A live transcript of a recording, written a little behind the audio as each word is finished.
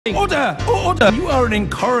Order! Order! You are an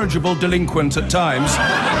incorrigible delinquent at times.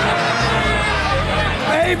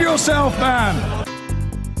 Behave yourself, man!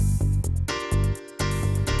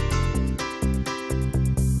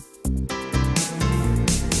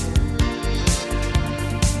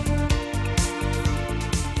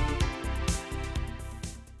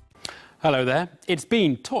 Hello there. It's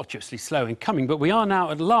been tortuously slow in coming, but we are now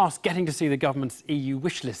at last getting to see the government's EU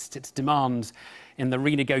wish list, its demands in the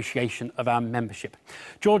renegotiation of our membership.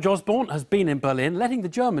 George Osborne has been in Berlin, letting the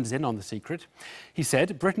Germans in on the secret. He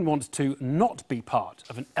said Britain wants to not be part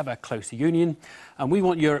of an ever closer union, and we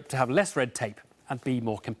want Europe to have less red tape and be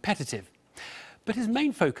more competitive. But his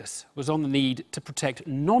main focus was on the need to protect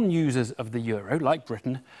non-users of the euro, like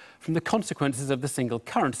Britain, from the consequences of the single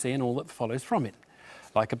currency and all that follows from it,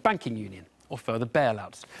 like a banking union or further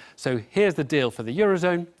bailouts. So here's the deal for the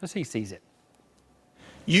Eurozone as he sees it.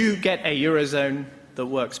 You get a Eurozone that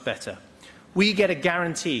works better. We get a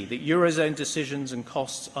guarantee that Eurozone decisions and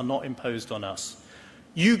costs are not imposed on us.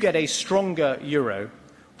 You get a stronger euro.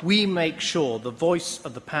 We make sure the voice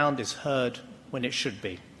of the pound is heard when it should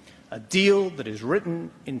be. A deal that is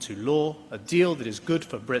written into law, a deal that is good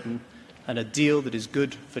for Britain, and a deal that is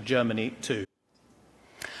good for Germany too.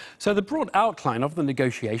 So the broad outline of the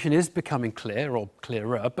negotiation is becoming clear, or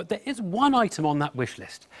clearer, but there is one item on that wish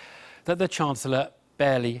list that the Chancellor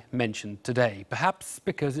barely mentioned today, perhaps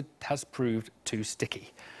because it has proved too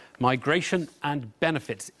sticky. Migration and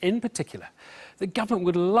benefits in particular. The government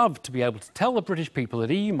would love to be able to tell the British people that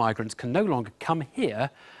EU migrants can no longer come here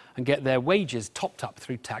and get their wages topped up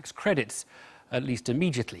through tax credits, at least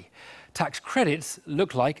immediately. Tax credits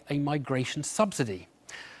look like a migration subsidy.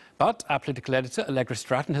 But our political editor, Allegra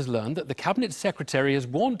Stratton, has learned that the Cabinet Secretary has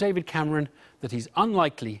warned David Cameron that he's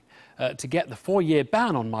unlikely to get the 4-year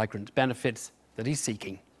ban on migrant benefits that he's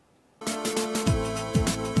seeking.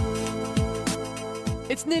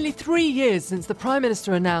 It's nearly 3 years since the Prime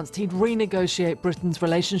Minister announced he'd renegotiate Britain's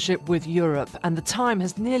relationship with Europe, and the time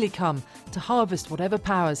has nearly come to harvest whatever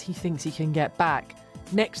powers he thinks he can get back.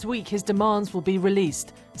 Next week, his demands will be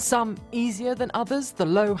released, some easier than others, the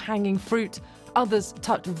low-hanging fruit, others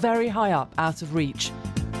tucked very high up out of reach.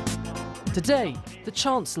 Today, the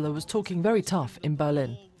Chancellor was talking very tough in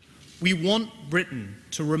Berlin. We want Britain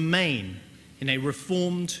to remain in a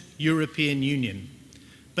reformed European Union,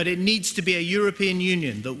 but it needs to be a European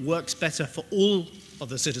Union that works better for all of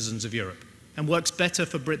the citizens of Europe and works better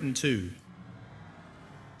for Britain too.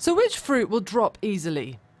 So which fruit will drop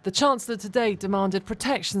easily? The Chancellor today demanded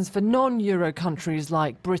protections for non-Euro countries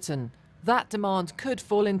like Britain. That demand could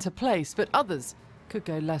fall into place, but others could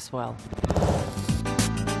go less well.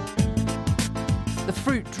 The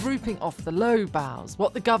fruit drooping off the low boughs.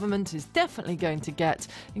 What the government is definitely going to get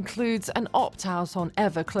includes an opt-out on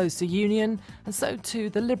ever closer union, and so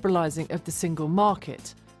too the liberalising of the single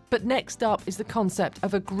market. But next up is the concept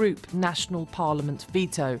of a group national parliament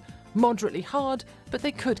veto. Moderately hard, but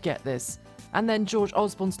they could get this. And then George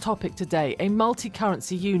Osborne's topic today, a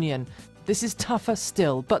multi-currency union. This is tougher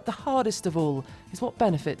still, but the hardest of all is what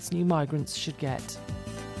benefits new migrants should get.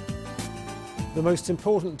 The most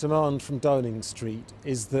important demand from Downing Street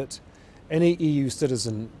is that any EU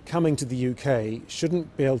citizen coming to the UK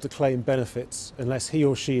shouldn't be able to claim benefits unless he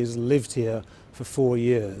or she has lived here for 4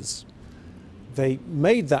 years. They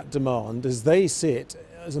made that demand, as they see it,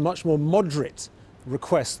 as a much more moderate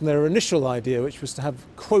request than their initial idea, which was to have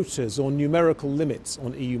quotas or numerical limits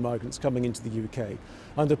on EU migrants coming into the UK.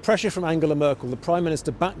 Under pressure from Angela Merkel, the Prime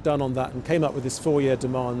Minister backed down on that and came up with this 4-year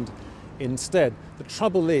demand instead. The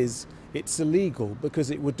trouble is, it's illegal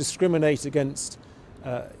because it would discriminate against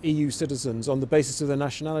EU citizens on the basis of their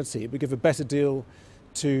nationality. It would give a better deal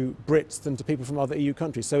to Brits than to people from other EU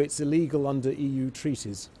countries. So it's illegal under EU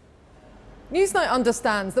treaties. Newsnight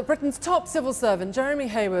understands that Britain's top civil servant, Jeremy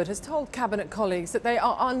Hayward, has told Cabinet colleagues that they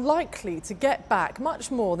are unlikely to get back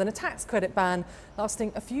much more than a tax credit ban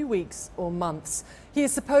lasting a few weeks or months. He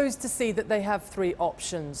is supposed to see that they have 3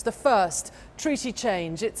 options. The first, treaty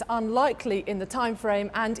change. It's unlikely in the time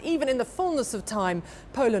frame, and even in the fullness of time,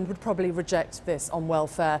 Poland would probably reject this on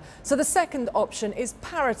welfare. So the second option is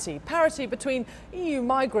parity. Parity between EU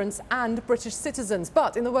migrants and British citizens.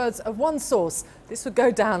 But in the words of one source, this would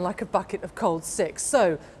go down like a bucket of cold sticks.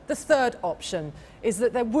 So the third option is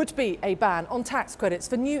that there would be a ban on tax credits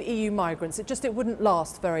for new EU migrants. It wouldn't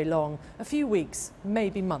last very long. A few weeks,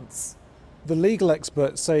 maybe months. The legal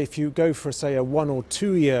experts say if you go for, say, a 1 or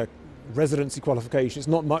 2 year residency qualification, it's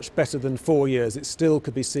not much better than 4 years. It still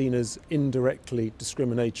could be seen as indirectly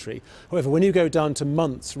discriminatory. However, when you go down to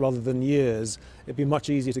months rather than years, it'd be much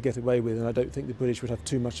easier to get away with, and I don't think the British would have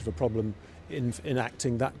too much of a problem in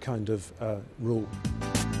enacting that kind of rule.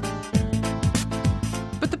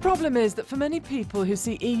 problem is that for many people who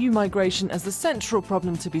see EU migration as the central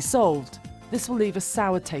problem to be solved, this will leave a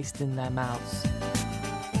sour taste in their mouths.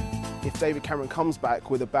 If David Cameron comes back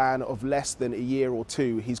with a ban of less than a year or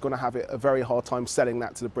two, he's going to have a very hard time selling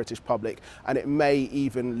that to the British public, and it may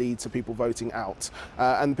even lead to people voting out.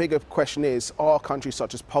 And the bigger question is, are countries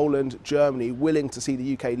such as Poland, Germany willing to see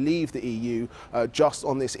the UK leave the EU just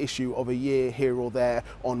on this issue of a year here or there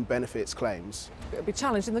on benefits claims? It'll be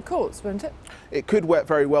challenged in the courts, won't it? It could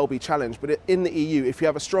very well be challenged, but in the EU, if you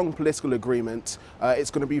have a strong political agreement, it's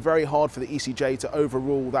going to be very hard for the ECJ to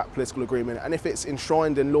overrule that political agreement, and if it's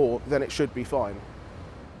enshrined in law, then it should be fine.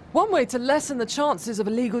 One way to lessen the chances of a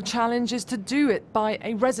legal challenge is to do it by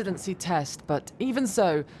a residency test, but even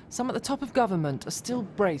so, some at the top of government are still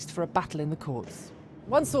braced for a battle in the courts.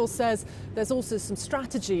 One source says there's also some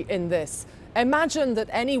strategy in this. Imagine that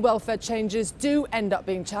any welfare changes do end up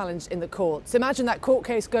being challenged in the courts. Imagine that court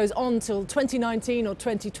case goes on till 2019 or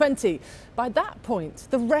 2020. By that point,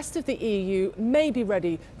 the rest of the EU may be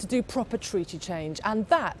ready to do proper treaty change, and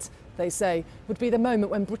that, they say, would be the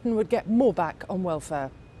moment when Britain would get more back on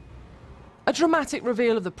welfare. A dramatic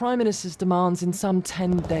reveal of the Prime Minister's demands in some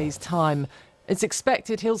 10 days' time. It's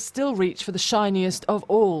expected he'll still reach for the shiniest of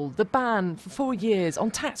all, the ban for 4 years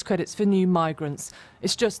on tax credits for new migrants.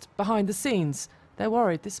 It's just behind the scenes. They're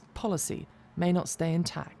worried this policy may not stay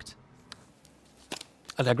intact.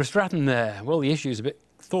 Allegra Stratton there. Well, the issue's a bit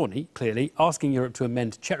thorny, clearly. Asking Europe to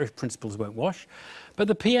amend cherished principles won't wash. But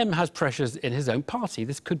the PM has pressures in his own party.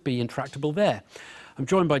 This could be intractable there. I'm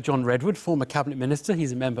joined by John Redwood, former Cabinet Minister.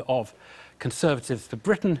 He's a member of Conservatives for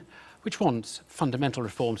Britain, which wants fundamental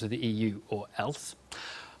reform to the EU or else.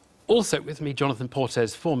 Also with me, Jonathan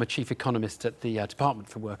Portes, former Chief Economist at the Department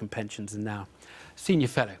for Work and Pensions and now Senior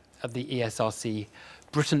Fellow at the ESRC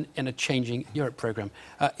Britain in a Changing Europe programme.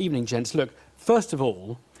 Evening, gents. Look, first of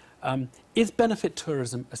all, is benefit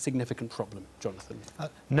tourism a significant problem, Jonathan?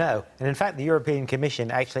 No. And in fact, the European Commission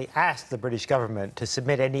actually asked the British government to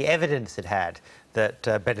submit any evidence it had that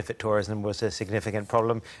benefit tourism was a significant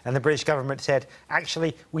problem. And the British government said,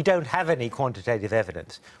 actually, we don't have any quantitative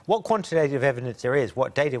evidence. What quantitative evidence there is,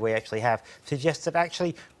 what data we actually have, suggests that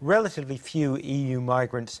actually relatively few EU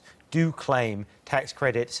migrants do claim tax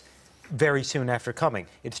credits very soon after coming.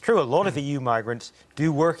 It's true a lot of EU migrants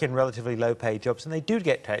do work in relatively low-paid jobs and they do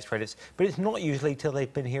get tax credits, but it's not usually till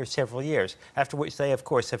they've been here several years, after which they, of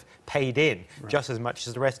course, have paid in just as much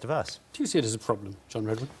as the rest of us. Do you see it as a problem, John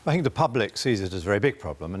Redwood? I think the public sees it as a very big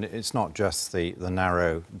problem, and it's not just the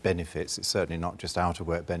narrow benefits. It's certainly not just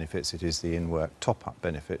out-of-work benefits. It is the in-work top-up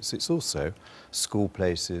benefits. It's also school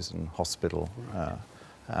places and hospital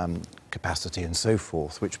capacity and so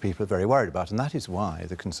forth, which people are very worried about. And that is why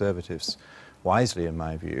the Conservatives, wisely in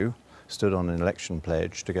my view, stood on an election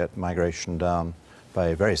pledge to get migration down by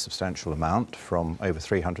a very substantial amount, from over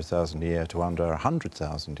 300,000 a year to under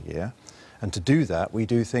 100,000 a year. And to do that, we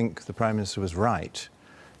do think the Prime Minister was right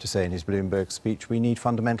to say in his Bloomberg speech, we need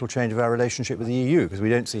fundamental change of our relationship with the EU, because we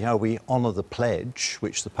don't see how we honour the pledge,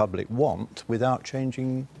 which the public want, without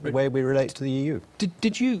changing the way we relate to the EU. Do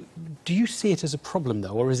you see it as a problem,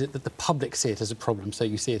 though, or is it that the public see it as a problem, so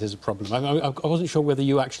you see it as a problem? I wasn't sure whether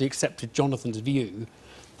you actually accepted Jonathan's view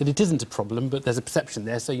that it isn't a problem, but there's a perception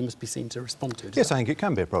there, so you must be seen to respond to it. Yes, I think it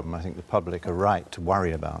can be a problem. I think the public are right to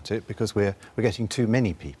worry about it, because we're getting too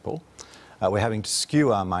many people. We're having to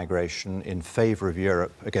skew our migration in favour of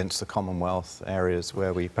Europe against the Commonwealth, areas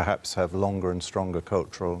where we perhaps have longer and stronger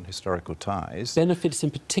cultural and historical ties. Benefits in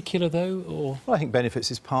particular, though, or...? Well, I think benefits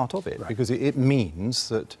is part of it, because it means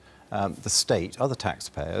that the state, other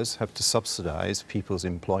taxpayers, have to subsidise people's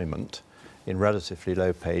employment in relatively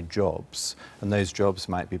low-paid jobs, and those jobs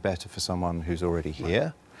might be better for someone who's already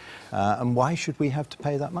here. And why should we have to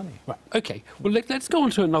pay that money? Right, OK. Well, let's go on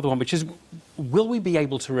to another one, which is, will we be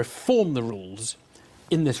able to reform the rules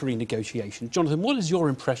in this renegotiation? Jonathan, what is your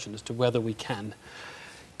impression as to whether we can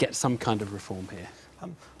get some kind of reform here?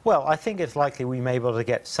 Well, I think it's likely we may be able to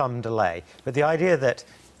get some delay. But the idea that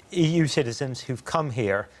EU citizens who've come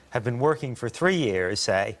here, have been working for 3 years,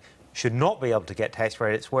 say, should not be able to get tax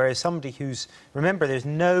credits, whereas somebody who's... Remember, there's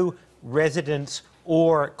no residence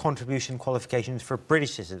or contribution qualifications for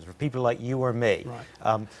British citizens, for people like you or me.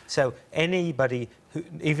 Right. So anybody, who,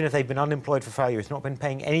 even if they've been unemployed for 5 years, not been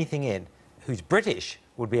paying anything in, who's British,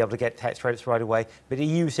 would be able to get tax credits right away, but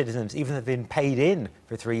EU citizens, even if they've been paid in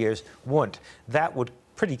for 3 years, won't. That would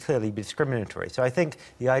pretty clearly be discriminatory. So I think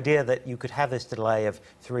the idea that you could have this delay of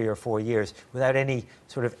 3 or 4 years without any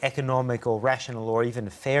sort of economic or rational or even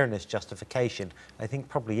fairness justification, I think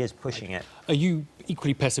probably is pushing it. Are you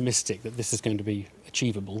equally pessimistic that this is going to be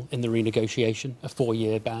achievable in the renegotiation? A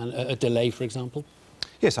 4-year ban, a delay, for example?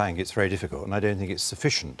 Yes, I think it's very difficult, and I don't think it's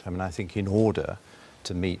sufficient. I mean, I think in order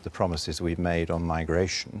to meet the promises we've made on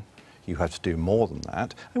migration, you have to do more than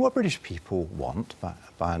that. And what British people want,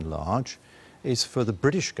 by and large, is for the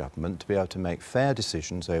British government to be able to make fair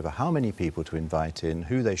decisions over how many people to invite in,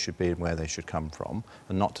 who they should be and where they should come from,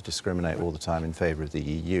 and not to discriminate all the time in favour of the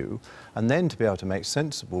EU, and then to be able to make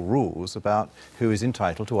sensible rules about who is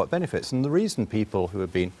entitled to what benefits. And the reason people who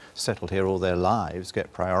have been settled here all their lives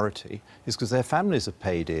get priority is because their families have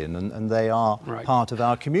paid in and they are part of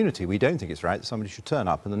our community. We don't think it's right that somebody should turn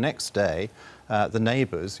up and the next day the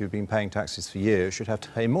neighbours who've been paying taxes for years should have to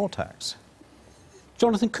pay more tax.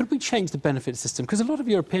 Jonathan, could we change the benefit system? Because a lot of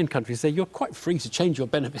European countries say you're quite free to change your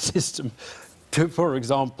benefit system, for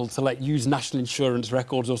example, to use national insurance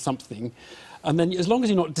records or something, and then as long as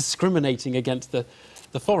you're not discriminating against the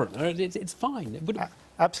foreigner, it's fine.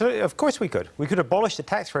 Absolutely, of course we could. We could abolish the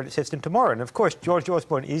tax credit system tomorrow, and of course George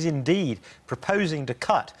Osborne is indeed proposing to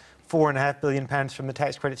cut £4.5 billion from the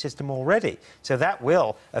tax credit system already. So that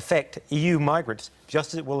will affect EU migrants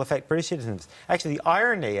just as it will affect British citizens. Actually, the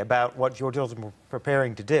irony about what George Osborne is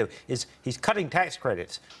preparing to do is he's cutting tax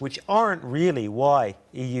credits, which aren't really why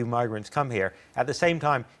EU migrants come here. At the same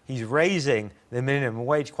time, he's raising the minimum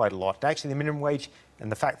wage quite a lot. Actually, the minimum wage and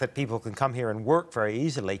the fact that people can come here and work very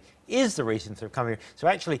easily is the reason they're coming here. So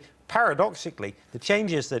actually, paradoxically, the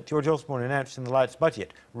changes that George Osborne announced in the latest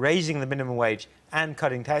budget, raising the minimum wage and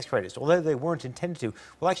cutting tax credits, although they weren't intended to,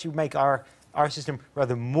 will actually make our system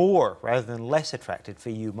rather than less attractive for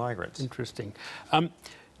EU migrants. Interesting.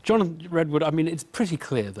 John Redwood, I mean, it's pretty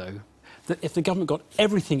clear, though, that if the government got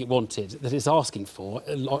everything it wanted that it's asking for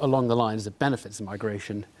along the lines of benefits and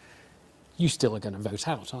migration, you still are going to vote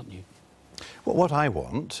out, aren't you? Well, what I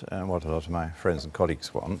want, and what a lot of my friends and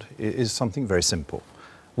colleagues want, is something very simple.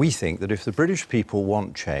 We think that if the British people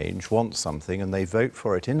want change, want something, and they vote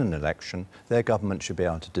for it in an election, their government should be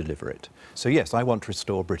able to deliver it. So yes, I want to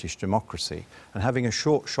restore British democracy, and having a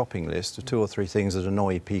short shopping list of 2 or 3 things that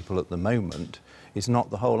annoy people at the moment is not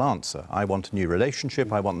the whole answer. I want a new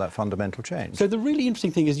relationship, I want that fundamental change. So the really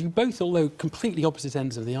interesting thing is you both, although completely opposite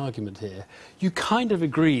ends of the argument here, you kind of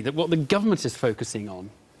agree that what the government is focusing on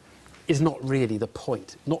is not really the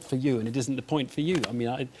point, not for you, and it isn't the point for you. I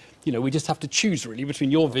mean, we just have to choose, really,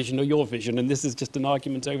 between your vision or your vision, and this is just an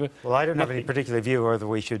argument over Well, I don't nothing. have any particular view whether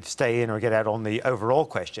we should stay in or get out on the overall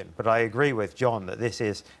question, but I agree with John that this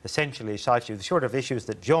is essentially a side issue, the sort of issues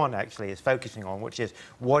that John actually is focusing on, which is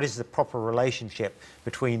what is the proper relationship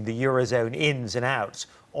between the Eurozone ins and outs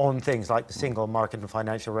on things like the single market and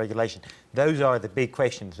financial regulation. Those are the big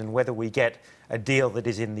questions, and whether we get a deal that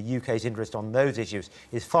is in the UK's interest on those issues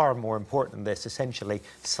is far more important than this essentially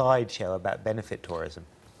sideshow about benefit tourism.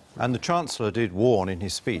 And the Chancellor did warn in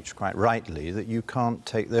his speech, quite rightly, that you can't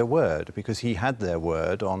take their word, because he had their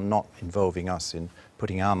word on not involving us in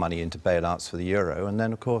putting our money into bailouts for the euro, and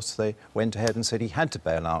then, of course, they went ahead and said he had to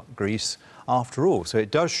bail out Greece after all. So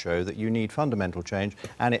it does show that you need fundamental change,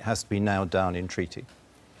 and it has to be nailed down in treaty.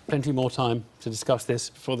 Plenty more time to discuss this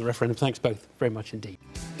before the referendum. Thanks both very much indeed.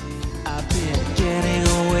 I've been getting